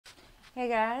Hey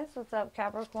guys, what's up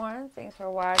Capricorn? Thanks for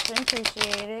watching,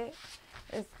 appreciate it.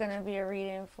 It's going to be a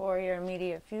reading for your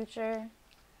immediate future,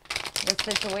 the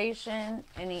situation,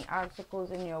 any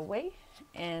obstacles in your way,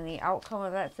 and the outcome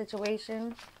of that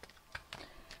situation.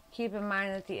 Keep in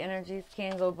mind that the energies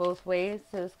can go both ways.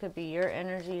 So this could be your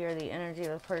energy or the energy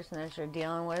of the person that you're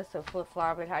dealing with. So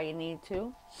flip-flop it how you need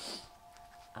to.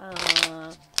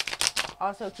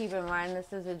 Also keep in mind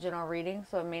this is a general reading,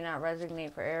 so it may not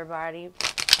resonate for everybody.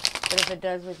 But if it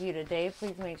does with you today,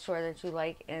 please make sure that you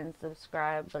like and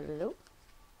subscribe below.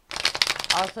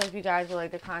 Also, if you guys would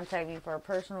like to contact me for a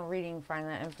personal reading, find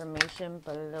that information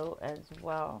below as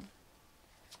well.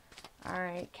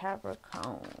 Alright,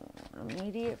 Capricorn.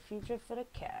 Immediate future for the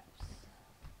Caps.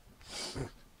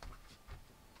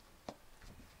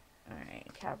 Alright,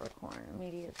 Capricorn.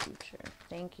 Immediate future.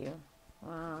 Thank you.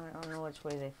 Well, I don't know which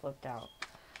way they flipped out.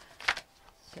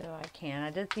 So I can. I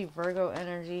did see Virgo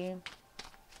energy.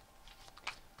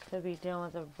 Could be dealing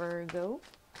with a Virgo.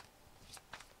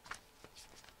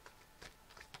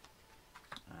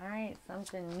 Alright,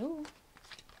 something new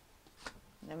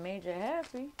that made you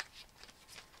happy.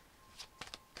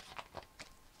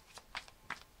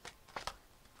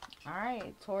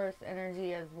 Alright, Taurus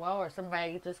energy as well, or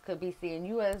somebody just could be seeing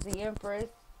you as the Empress.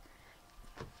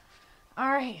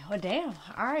 Alright, well damn.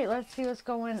 Alright, let's see what's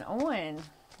going on.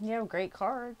 You have great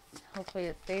cards. Hopefully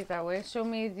it stays that way. Show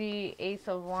me the Ace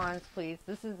of Wands, please.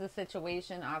 This is the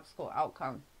situation, obstacle,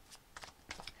 outcome.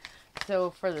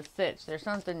 So for the sitch, there's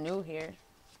something new here.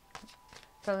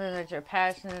 Something that you're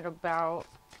passionate about.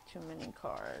 Too many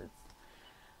cards.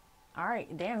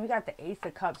 Alright, damn, we got the Ace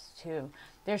of Cups too.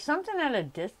 There's something at a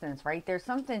distance, right? There's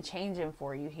something changing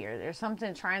for you here. There's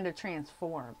something trying to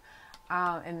transform.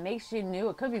 It makes you new.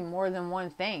 It could be more than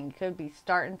one thing. It could be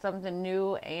starting something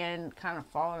new and kind of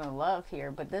falling in love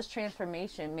here. But this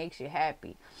transformation makes you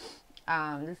happy.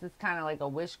 This is kind of like a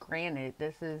wish granted.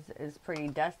 This is pretty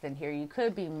destined here. You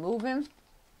could be moving,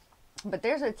 but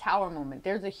there's a tower moment.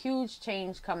 There's a huge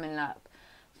change coming up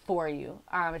for you,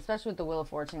 especially with the Wheel of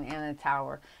Fortune and the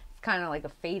Tower. Kind of like a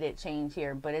faded change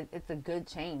here, but it's a good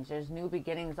change. There's new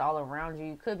beginnings all around you.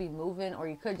 You could be moving, or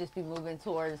you could just be moving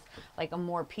towards like a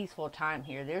more peaceful time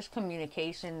here. There's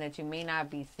communication that you may not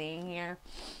be seeing here.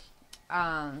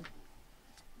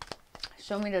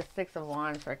 Show me the Six of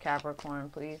Wands for Capricorn,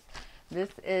 please.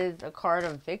 This is a card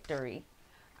of victory.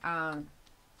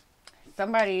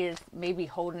 Somebody is maybe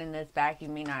holding this back. You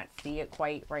may not see it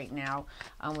quite right now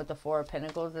with the Four of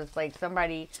Pentacles. It's like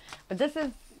somebody, but this is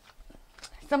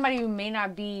somebody who may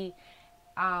not be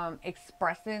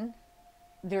expressing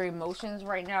their emotions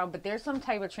right now, but there's some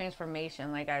type of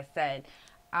transformation, like I said,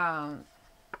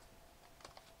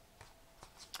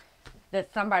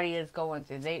 that somebody is going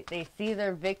through. They see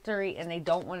their victory and they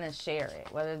don't want to share it.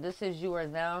 Whether this is you or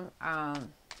them,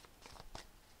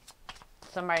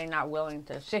 somebody not willing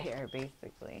to share,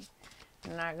 basically.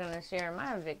 I'm not going to share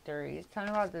my victories. Tell me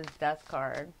about this Death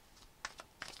card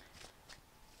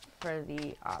for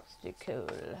the obstacle.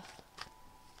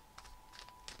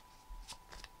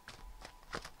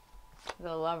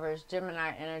 The Lovers,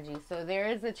 Gemini energy. So there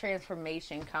is a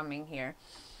transformation coming here.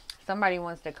 Somebody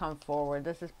wants to come forward.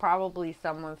 This is probably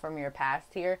someone from your past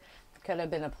here. It could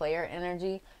have been a player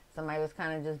energy. Somebody was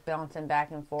kind of just bouncing back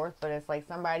and forth, but it's like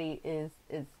somebody is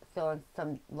feeling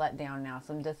some letdown now,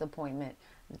 some disappointment.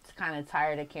 It's kind of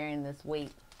tired of carrying this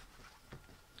weight.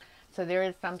 So there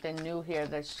is something new here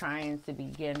that's trying to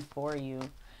begin for you.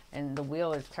 And the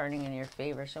wheel is turning in your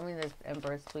favor. Show me this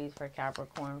Empress, please, for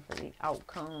Capricorn for the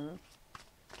outcome.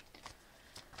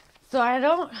 So I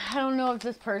don't know if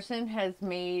this person has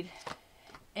made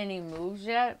any moves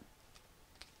yet.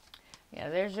 Yeah,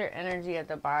 there's your energy at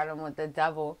the bottom with the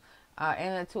Devil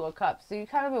and the Two of Cups. So you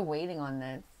kind of been waiting on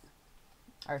this.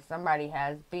 Or somebody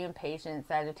has. Being patient,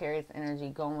 Sagittarius energy,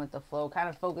 going with the flow. Kind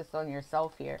of focused on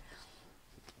yourself here.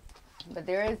 But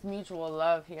there is mutual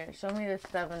love here. Show me the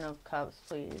Seven of Cups,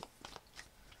 please,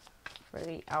 for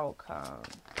the outcome.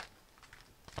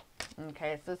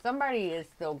 Okay, so somebody is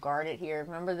still guarded here.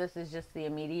 Remember, this is just the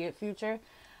immediate future.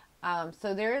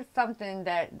 So there is something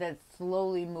that's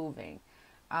slowly moving,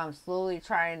 slowly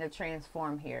trying to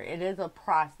transform here. It is a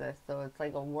process, so it's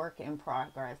like a work in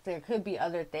progress. There could be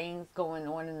other things going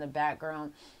on in the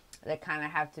background that kind of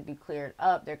have to be cleared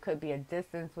up. There could be a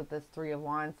distance with this Three of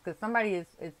Wands because somebody is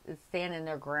standing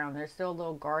their ground. They're still a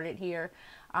little guarded here.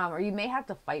 Or you may have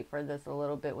to fight for this a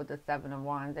little bit with the Seven of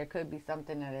Wands. There could be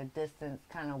something at a distance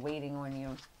kind of waiting on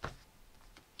you.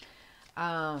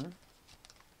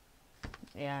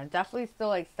 Yeah, definitely still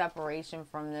like separation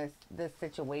from this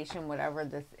situation, whatever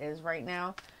this is right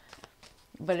now.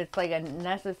 But it's like a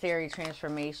necessary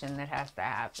transformation that has to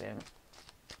happen.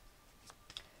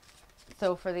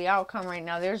 So for the outcome right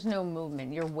now, there's no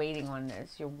movement. You're waiting on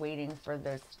this. You're waiting for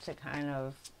this to kind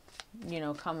of, you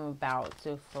know, come about,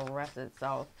 to flourish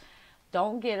itself.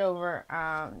 Don't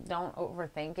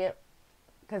overthink it,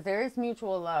 because there is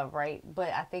mutual love, right? But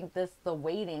I think the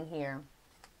waiting here,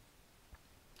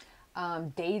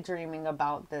 daydreaming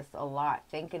about this a lot,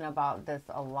 thinking about this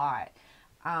a lot.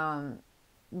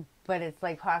 But it's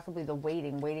like possibly the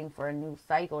waiting for a new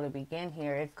cycle to begin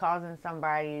here. It's causing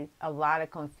somebody a lot of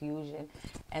confusion.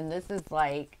 And this is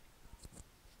like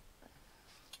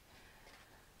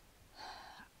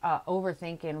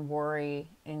overthinking, worry,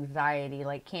 anxiety,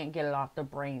 like can't get it off the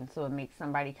brain. So it makes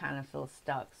somebody kind of feel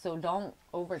stuck. So don't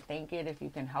overthink it if you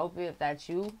can help it, if that's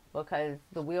you, because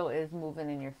the wheel is moving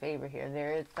in your favor here.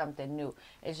 There is something new.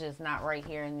 It's just not right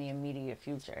here in the immediate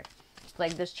future. It's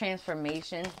like this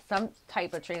transformation, some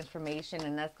type of transformation,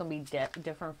 and that's going to be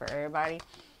different for everybody,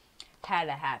 had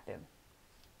to happen.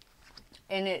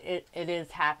 And it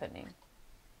is happening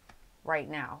right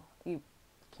now. You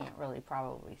can't really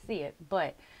probably see it,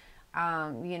 but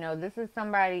you know, this is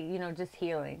somebody, you know, just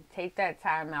healing. Take that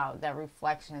time out, that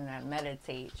reflection, that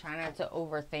meditate. Try not to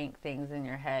overthink things in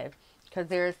your head, because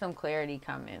there is some clarity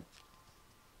coming.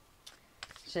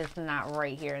 It's just not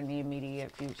right here in the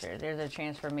immediate future. There's a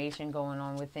transformation going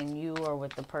on within you or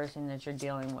with the person that you're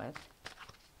dealing with.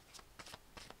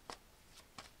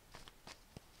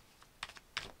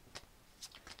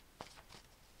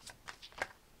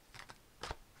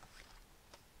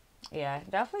 Yeah,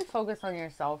 definitely focus on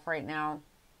yourself right now.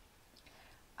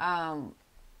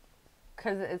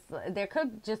 Because there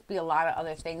could just be a lot of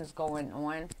other things going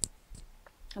on.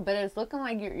 But it's looking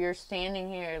like you're standing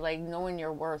here, like, knowing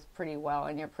your worth pretty well.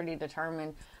 And you're pretty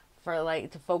determined for,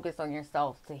 like, to focus on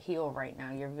yourself, to heal right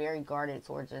now. You're very guarded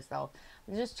towards yourself.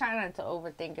 Just try not to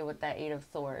overthink it with that Eight of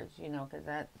Swords, you know, because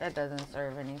that doesn't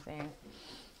serve anything.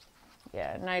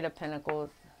 Yeah, Knight of Pentacles.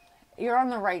 You're on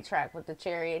the right track with the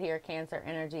Chariot here, Cancer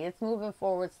energy. It's moving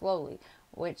forward slowly,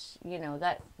 which, you know,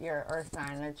 that's your earth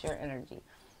sign. That's your energy.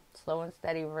 Slow and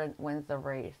steady wins the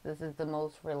race. This is the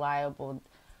most reliable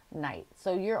Knight.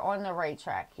 So you're on the right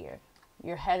track here.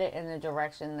 You're headed in the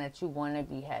direction that you want to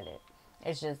be headed.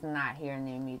 It's just not here in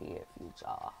the immediate future.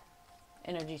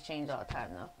 Energies change all the time,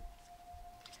 though.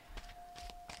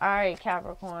 Alright,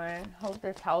 Capricorn. Hope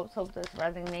this helps. Hope this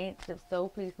resonates. If so,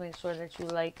 please make sure that you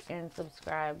like and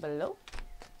subscribe below.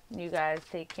 You guys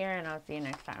take care, and I'll see you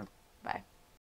next time. Bye.